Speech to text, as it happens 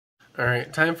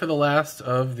Alright, time for the last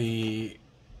of the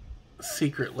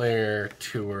secret lair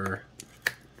tour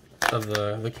of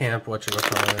the camp,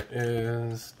 whatchamacallit,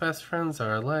 is best friends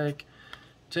are like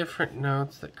different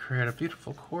notes that create a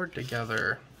beautiful chord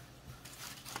together.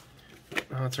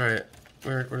 Oh, that's right.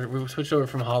 We switched over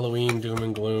from Halloween doom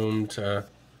and gloom to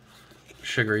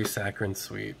sugary saccharine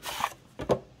sweet.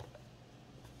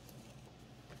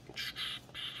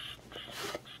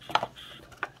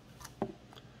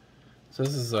 So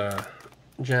this is a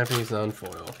Japanese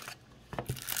non-foil.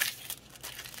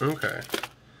 Okay.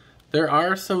 There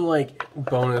are some like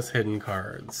bonus hidden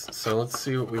cards. So let's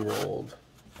see what we rolled.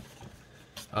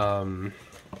 So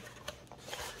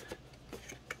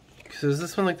is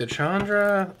this one like the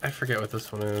Chandra? I forget what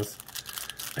this one is.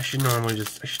 I should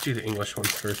do the English ones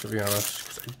first, to be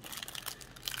honest.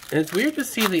 And it's weird to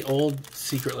see the old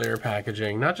secret lair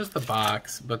packaging, not just the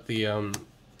box, but the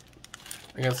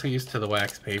I got so used to the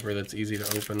wax paper that's easy to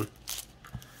open.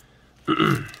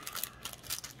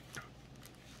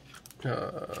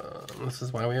 This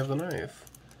is why we have the knife.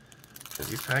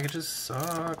 These packages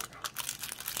suck.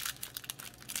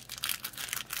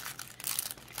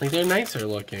 Like, they're nicer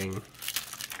looking.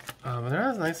 But they're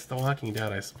not as nice as The Walking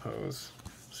Dead, I suppose.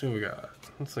 Let's see what we got.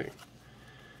 Let's see.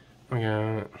 We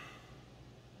got...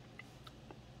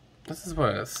 This is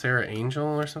what, a Sarah Angel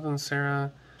or something?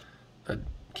 Sarah...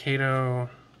 Kato...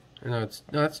 No,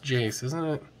 that's Jace, isn't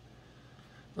it?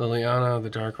 Liliana of the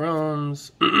Dark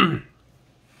Realms.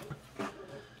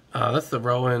 That's the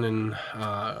Rowan and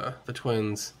the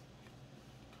twins.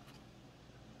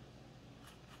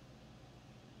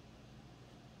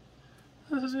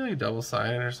 This is really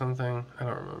double-sided or something. I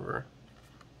don't remember.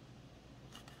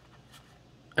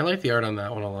 I like the art on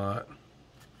that one a lot.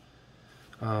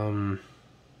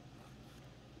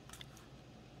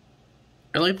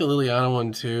 I like the Liliana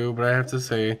one too, but I have to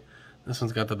say this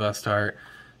one's got the best art.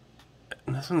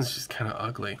 And this one's just kind of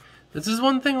ugly. This is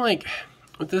one thing, like,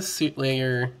 with this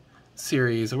layer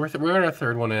series, we're on our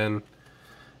third one in,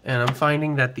 and I'm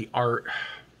finding that the art...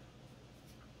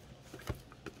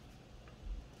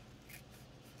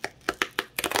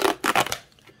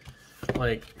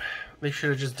 Like, they should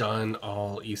have just done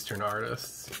all Eastern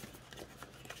artists.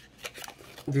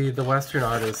 The Western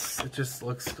artists, it just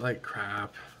looks like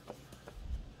crap.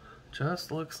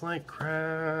 Just looks like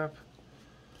crap.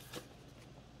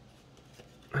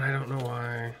 And I don't know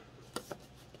why.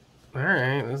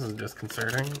 Alright, this is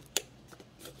disconcerting.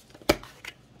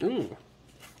 Ooh.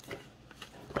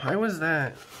 Why was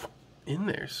that in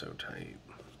there so tight?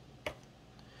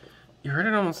 You heard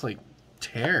it almost like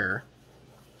tear.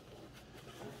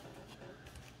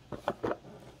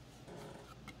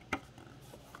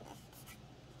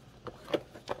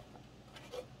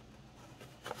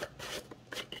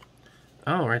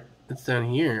 Oh, right, it's down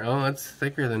here. Oh, that's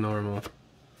thicker than normal.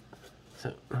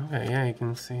 So, okay, yeah, you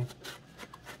can see.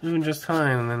 Doing just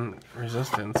fine, and then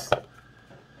resistance.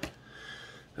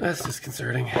 That's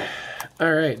disconcerting.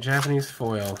 Alright, Japanese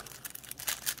foil.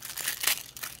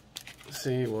 Let's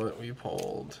see what we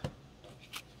pulled.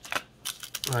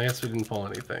 I guess we didn't pull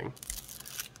anything.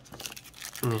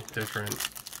 Different.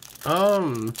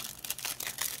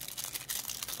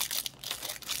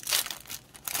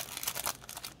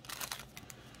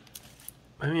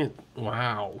 I mean,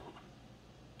 wow.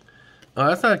 Oh,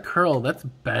 that's not curled, that's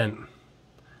bent.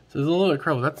 So there's a little bit of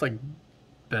curl, but that's like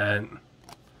bent.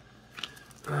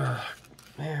 Ugh,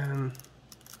 man.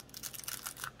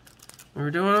 We were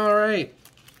doing alright.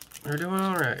 We were doing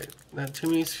alright. Not too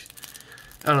many... I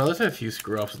don't know, there's been a few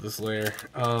screw-ups with this layer.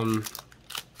 You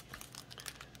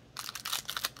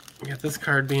got this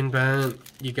card being bent.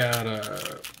 You got,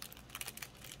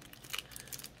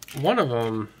 one of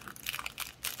them...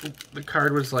 The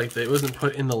card was like, it wasn't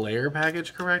put in the layer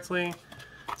package correctly.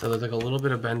 So there's like a little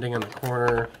bit of bending on the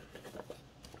corner.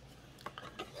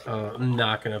 I'm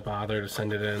not going to bother to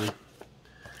send it in.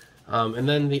 And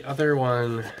then the other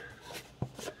one,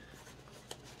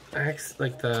 like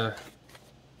there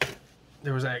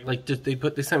was like,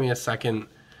 they sent me a second,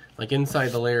 like inside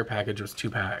the layer package was 2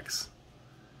 packs.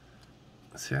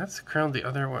 See, that's crowned the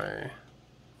other way.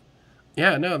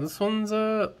 Yeah, no, this one's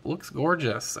looks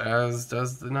gorgeous, as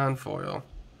does the non-foil.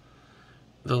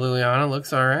 The Liliana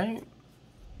looks alright.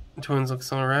 Twins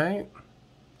looks alright.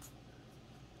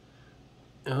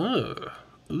 Ugh.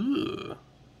 Ugh.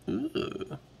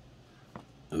 Ugh.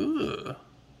 Ugh.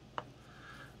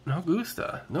 No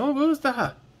gusta. No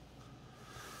gusta.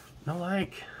 No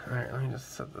like. Alright, let me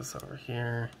just set this over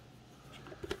here.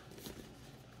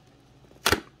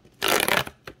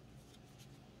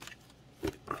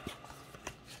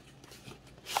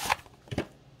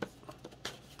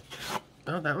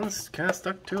 Oh, that one's kind of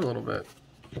stuck too a little bit.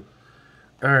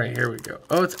 Alright, here we go.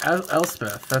 Oh, it's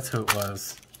Elspeth. That's who it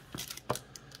was.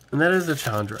 And that is a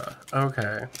Chandra.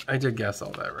 Okay. I did guess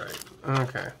all that right.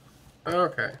 Okay.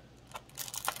 Okay.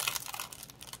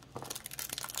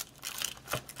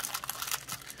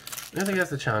 I think that's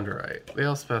the Chandra right. The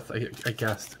Elspeth, I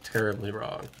guessed terribly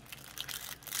wrong.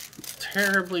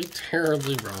 Terribly,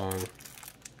 terribly wrong.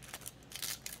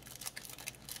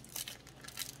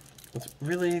 What's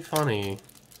really funny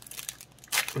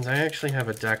is I actually have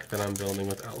a deck that I'm building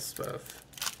with Elspeth.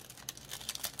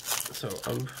 So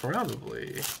I'm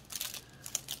probably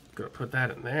gonna put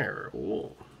that in there.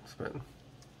 Ooh, it's been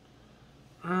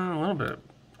a little bit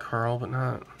curl, but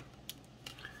not.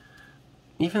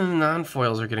 Even the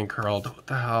non-foils are getting curled. What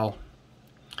the hell?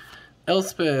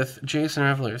 Elspeth, Jason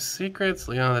Reveler's Secrets,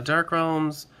 Leon of the Dark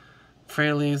Realms,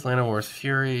 Freyleys, Land of War's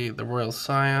Fury, the Royal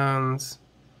Scions,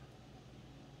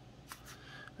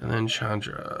 and then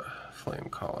Chandra,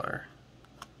 Flamecaller.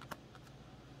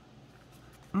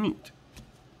 Neat.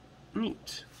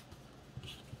 Neat.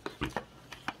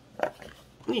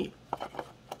 Neat.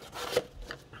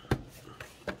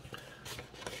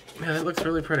 Yeah, that looks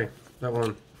really pretty. That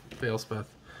one, the Elspeth.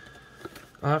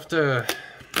 I'll have to...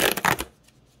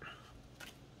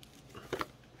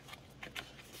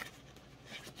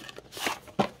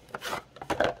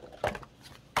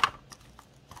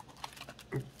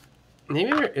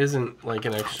 Maybe there isn't like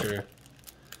an extra...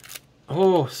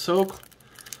 Oh, so...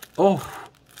 Oh.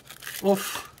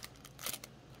 Oof.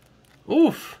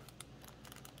 Oof.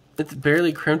 It's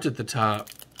barely crimped at the top.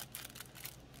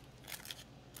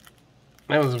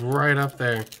 That was right up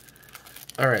there.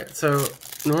 Alright, so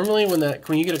normally when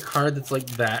you get a card that's like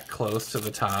that close to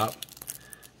the top,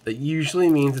 that usually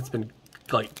means it's been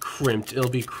like crimped. It'll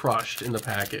be crushed in the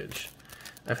package.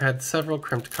 I've had several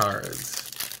crimped cards.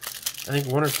 I think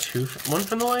one or two, one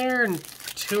from the Lair and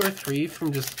 2 or 3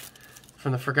 from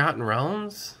the Forgotten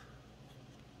Realms.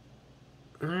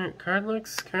 Alright, card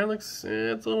looks,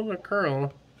 it's a little bit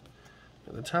curl.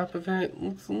 At the top of it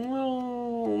looks a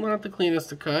little, not the cleanest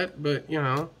to cut, but you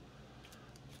know.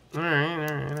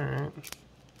 Alright.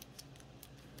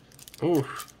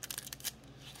 Oof.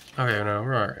 Okay, no,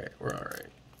 we're alright. We're alright.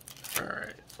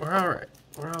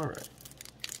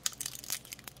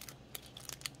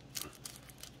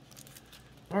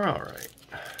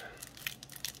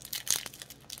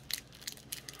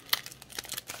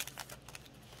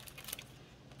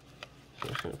 So I'm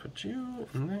just gonna put you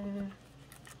in there.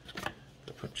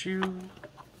 Put you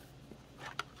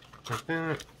like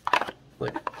that,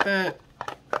 like that.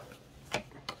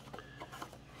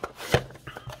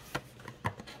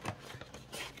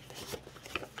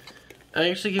 I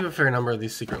actually keep a fair number of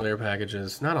these Secret Lair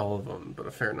packages. Not all of them, but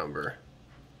a fair number.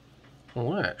 Oh,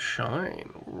 look at that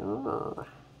shine.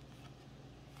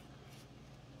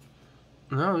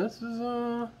 No, this is,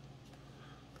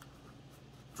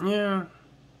 yeah.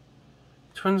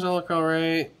 Twins all look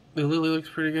alright. The Lily looks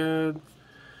pretty good.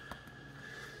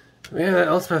 Yeah, that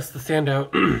Elspeth's the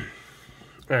standout.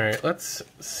 Alright, let's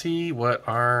see what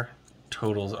our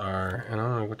totals are. And I'm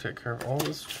gonna go take care of all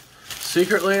this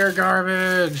Secret Lair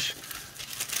garbage.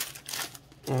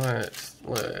 What?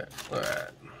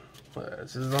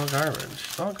 This is all garbage.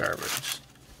 It's all garbage.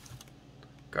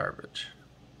 Garbage.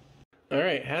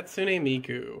 Alright, Hatsune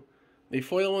Miku. The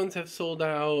foil ones have sold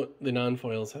out. The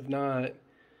non-foils have not.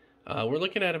 We're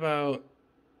looking at about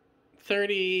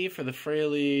 30 for the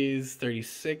Freyleys,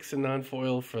 36 in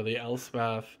non-foil for the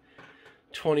Elspeth,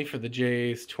 20 for the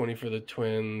Jace, 20 for the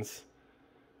twins,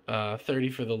 30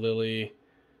 for the Lily.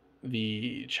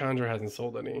 The Chandra hasn't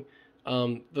sold any.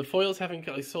 The foils haven't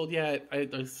sold yet.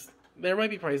 There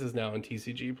might be prices now on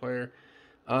TCG Player.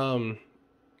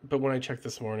 But when I checked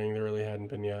this morning, there really hadn't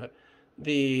been yet.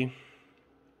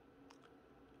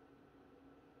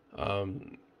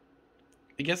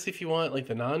 I guess if you want like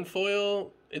the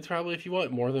non-foil, it's probably if you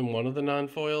want more than one of the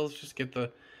non-foils, just get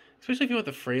the, especially if you want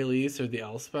the Freyleys or the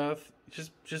Elspeth,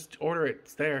 just order it.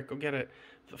 It's there. Go get it.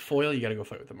 The foil, you gotta go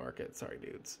fight with the market. Sorry,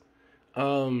 dudes.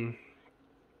 And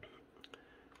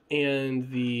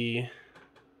the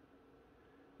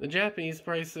Japanese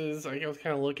prices, I was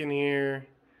kind of looking here.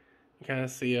 You kind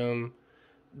of see them.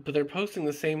 But they're posting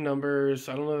the same numbers.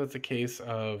 I don't know if that's a case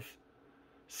of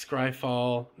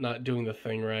Scryfall not doing the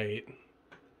thing right.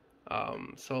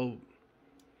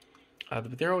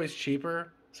 But they're always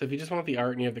cheaper. So if you just want the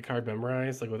art and you have the card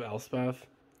memorized, like with Elspeth,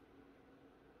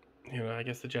 you know, I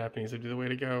guess the Japanese would be the way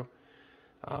to go.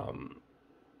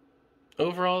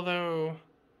 Overall, though,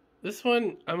 this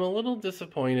one, I'm a little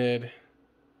disappointed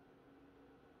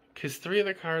because 3 of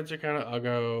the cards are kind of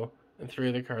uggo and 3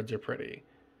 of the cards are pretty.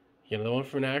 You know, the one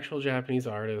from an actual Japanese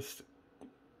artist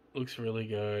looks really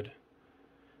good.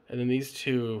 and then these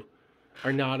two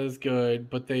are not as good,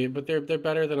 but they're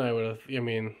better than I would have. I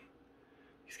mean,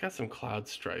 he's got some Cloud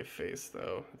Strife face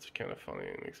though. It's kind of funny.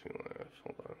 It makes me laugh.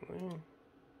 Hold on.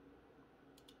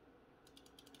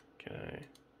 Okay.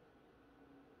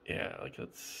 Yeah, like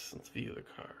let's view the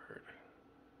card.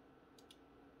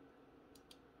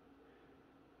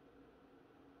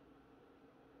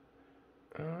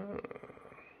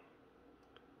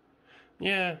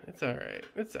 Yeah, it's alright.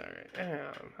 It's alright.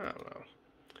 I don't know.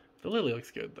 The lily looks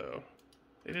good though.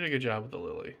 They did a good job with the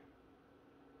lily.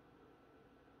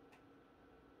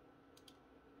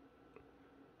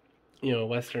 You know,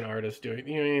 Western artist doing,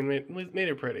 you know, made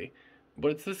it pretty.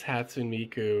 But it's this Hatsune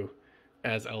Miku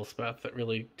as Elspeth that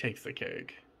really takes the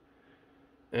cake.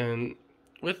 And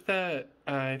with that,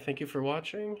 I thank you for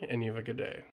watching, and you have a good day.